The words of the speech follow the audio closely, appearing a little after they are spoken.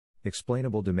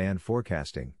Explainable Demand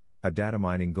Forecasting, a data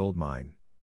mining goldmine.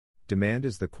 Demand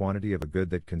is the quantity of a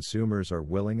good that consumers are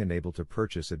willing and able to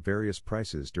purchase at various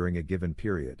prices during a given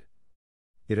period.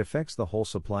 It affects the whole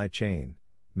supply chain,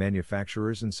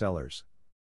 manufacturers and sellers.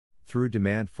 Through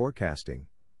demand forecasting,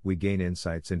 we gain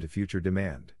insights into future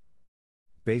demand.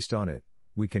 Based on it,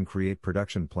 we can create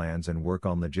production plans and work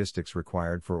on logistics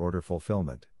required for order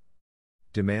fulfillment.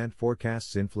 Demand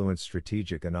forecasts influence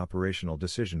strategic and operational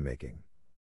decision-making.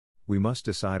 We must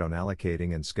decide on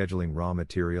allocating and scheduling raw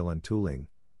material and tooling,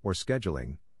 or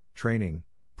scheduling, training,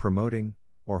 promoting,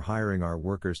 or hiring our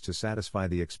workers to satisfy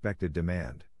the expected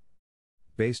demand.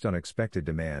 Based on expected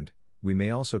demand, we may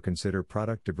also consider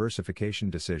product diversification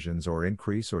decisions or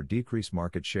increase or decrease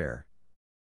market share.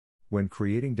 When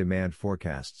creating demand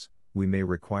forecasts, we may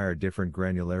require different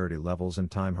granularity levels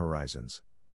and time horizons.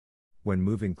 When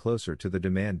moving closer to the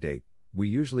demand date, we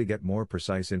usually get more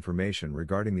precise information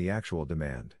regarding the actual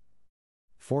demand.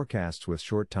 Forecasts with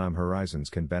short time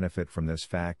horizons can benefit from this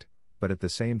fact, but at the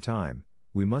same time,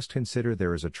 we must consider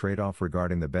there is a trade-off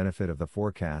regarding the benefit of the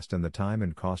forecast and the time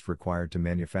and cost required to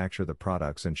manufacture the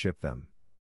products and ship them.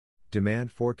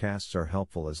 Demand forecasts are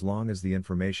helpful as long as the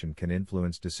information can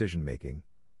influence decision-making,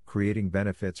 creating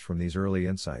benefits from these early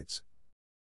insights.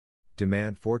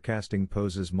 Demand forecasting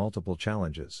poses multiple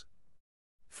challenges.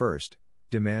 First,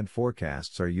 demand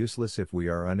forecasts are useless if we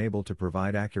are unable to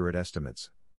provide accurate estimates.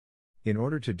 In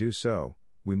order to do so,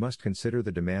 we must consider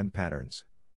the demand patterns.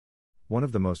 One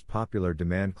of the most popular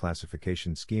demand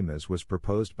classification schemas was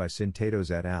proposed by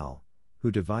Sintados et al., who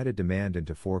divided demand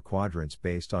into 4 quadrants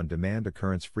based on demand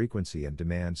occurrence frequency and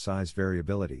demand size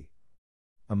variability.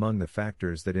 Among the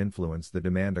factors that influence the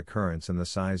demand occurrence and the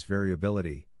size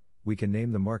variability, we can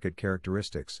name the market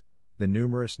characteristics, the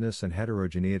numerousness and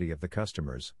heterogeneity of the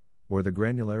customers, or the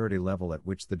granularity level at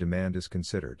which the demand is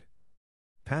considered.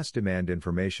 Past demand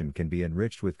information can be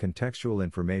enriched with contextual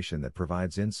information that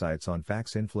provides insights on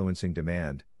facts influencing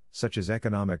demand, such as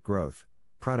economic growth,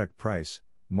 product price,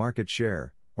 market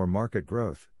share, or market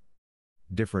growth.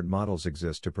 Different models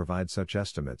exist to provide such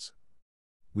estimates.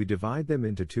 We divide them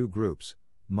into 2 groups: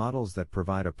 models that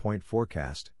provide a point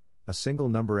forecast, a single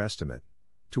number estimate,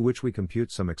 to which we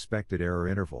compute some expected error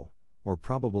interval, or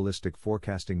probabilistic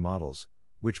forecasting models,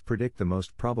 which predict the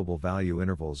most probable value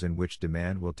intervals in which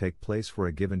demand will take place for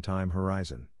a given time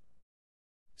horizon.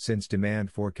 Since demand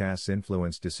forecasts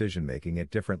influence decision-making at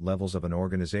different levels of an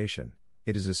organization,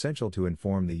 it is essential to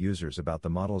inform the users about the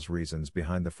model's reasons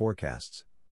behind the forecasts.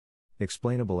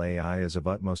 Explainable AI is of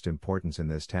utmost importance in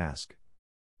this task.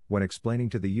 When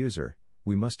explaining to the user,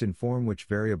 we must inform which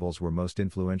variables were most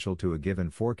influential to a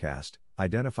given forecast,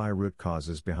 identify root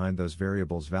causes behind those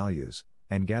variables' values,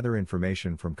 and gather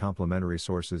information from complementary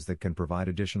sources that can provide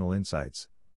additional insights.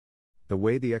 The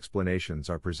way the explanations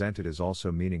are presented is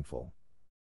also meaningful.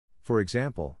 For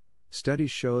example,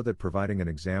 studies show that providing an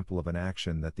example of an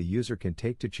action that the user can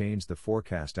take to change the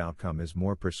forecast outcome is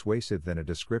more persuasive than a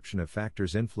description of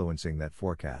factors influencing that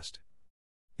forecast.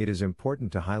 It is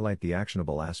important to highlight the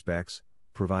actionable aspects,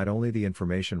 provide only the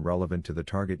information relevant to the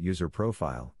target user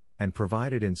profile, and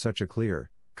provide it in such a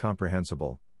clear,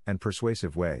 comprehensible, and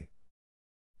persuasive way.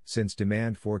 Since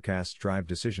demand forecasts drive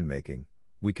decision-making,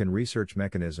 we can research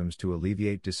mechanisms to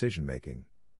alleviate decision-making.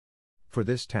 For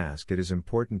this task, it is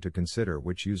important to consider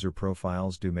which user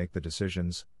profiles do make the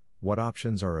decisions, what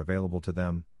options are available to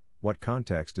them, what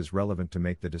context is relevant to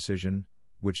make the decision,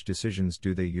 which decisions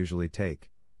do they usually take,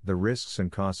 the risks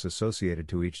and costs associated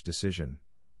to each decision,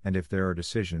 and if there are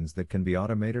decisions that can be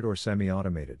automated or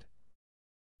semi-automated.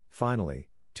 Finally,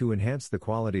 to enhance the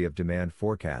quality of demand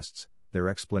forecasts, their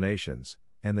explanations,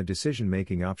 and the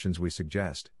decision-making options we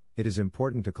suggest, it is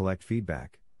important to collect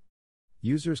feedback.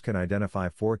 Users can identify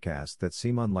forecasts that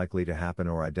seem unlikely to happen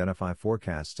or identify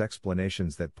forecasts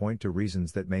explanations that point to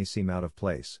reasons that may seem out of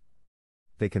place.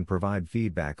 They can provide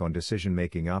feedback on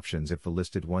decision-making options if the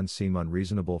listed ones seem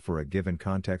unreasonable for a given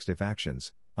context if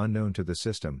actions, unknown to the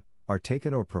system, are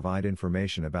taken or provide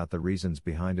information about the reasons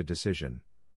behind a decision.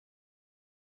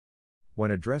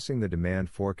 When addressing the demand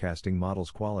forecasting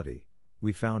model's quality,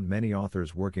 we found many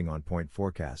authors working on point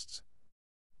forecasts.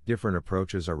 Different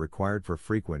approaches are required for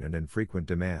frequent and infrequent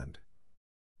demand.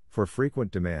 For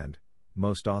frequent demand,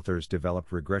 most authors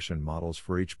developed regression models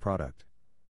for each product.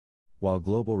 While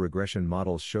global regression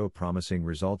models show promising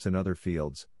results in other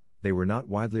fields, they were not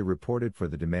widely reported for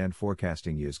the demand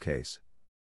forecasting use case.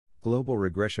 Global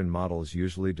regression models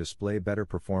usually display better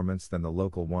performance than the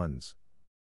local ones.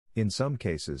 In some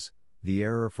cases, the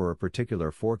error for a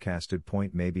particular forecasted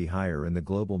point may be higher in the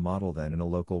global model than in a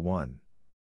local one.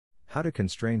 How to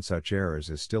constrain such errors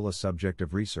is still a subject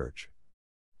of research.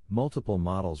 Multiple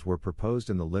models were proposed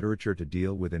in the literature to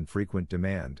deal with infrequent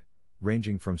demand,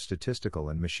 ranging from statistical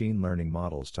and machine learning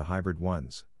models to hybrid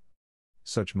ones.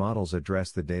 Such models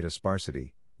address the data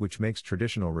sparsity, which makes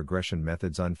traditional regression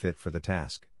methods unfit for the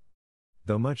task.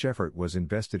 Though much effort was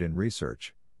invested in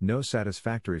research, no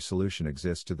satisfactory solution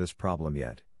exists to this problem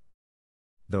yet.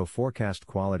 Though forecast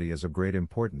quality is of great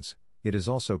importance, it is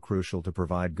also crucial to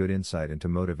provide good insight into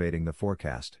motivating the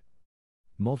forecast.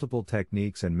 Multiple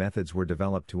techniques and methods were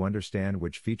developed to understand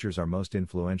which features are most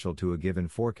influential to a given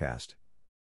forecast.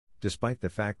 Despite the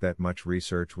fact that much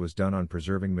research was done on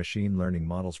preserving machine learning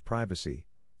models' privacy,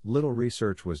 little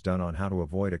research was done on how to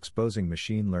avoid exposing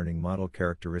machine learning model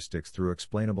characteristics through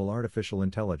explainable artificial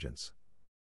intelligence.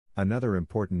 Another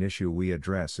important issue we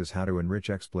address is how to enrich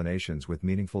explanations with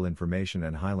meaningful information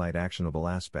and highlight actionable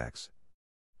aspects.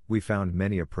 We found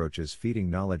many approaches feeding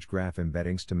knowledge graph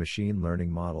embeddings to machine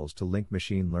learning models to link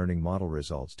machine learning model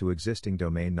results to existing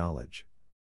domain knowledge.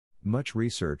 Much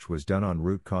research was done on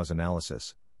root cause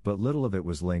analysis, but little of it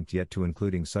was linked yet to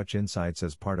including such insights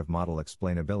as part of model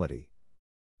explainability.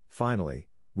 Finally,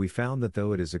 we found that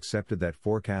though it is accepted that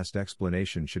forecast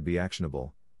explanation should be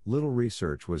actionable, little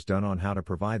research was done on how to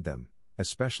provide them,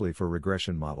 especially for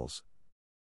regression models.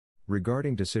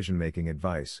 Regarding decision-making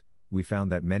advice, we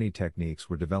found that many techniques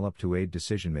were developed to aid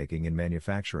decision-making in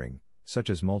manufacturing, such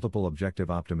as multiple objective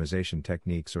optimization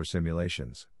techniques or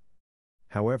simulations.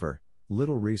 However,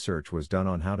 little research was done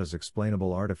on how does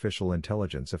explainable artificial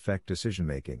intelligence affect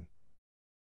decision-making.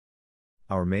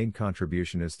 Our main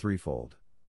contribution is threefold.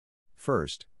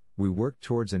 First, we work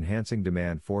towards enhancing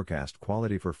demand forecast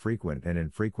quality for frequent and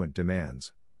infrequent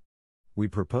demands. We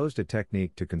proposed a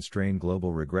technique to constrain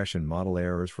global regression model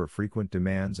errors for frequent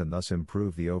demands and thus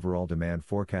improve the overall demand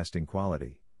forecasting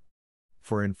quality.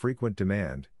 For infrequent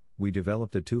demand, we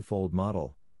developed a twofold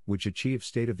model, which achieved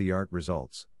state-of-the-art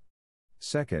results.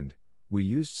 Second, we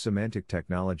used semantic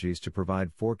technologies to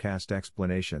provide forecast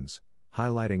explanations,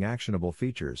 highlighting actionable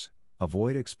features,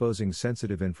 avoid exposing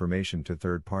sensitive information to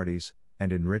third parties,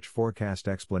 and enrich forecast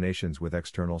explanations with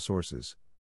external sources.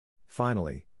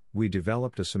 Finally, we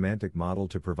developed a semantic model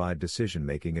to provide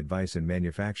decision-making advice in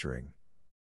manufacturing.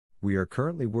 We are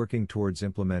currently working towards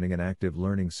implementing an active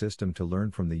learning system to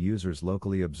learn from the user's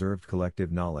locally observed collective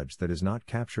knowledge that is not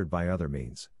captured by other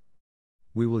means.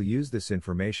 We will use this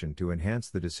information to enhance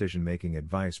the decision-making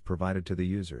advice provided to the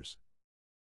users.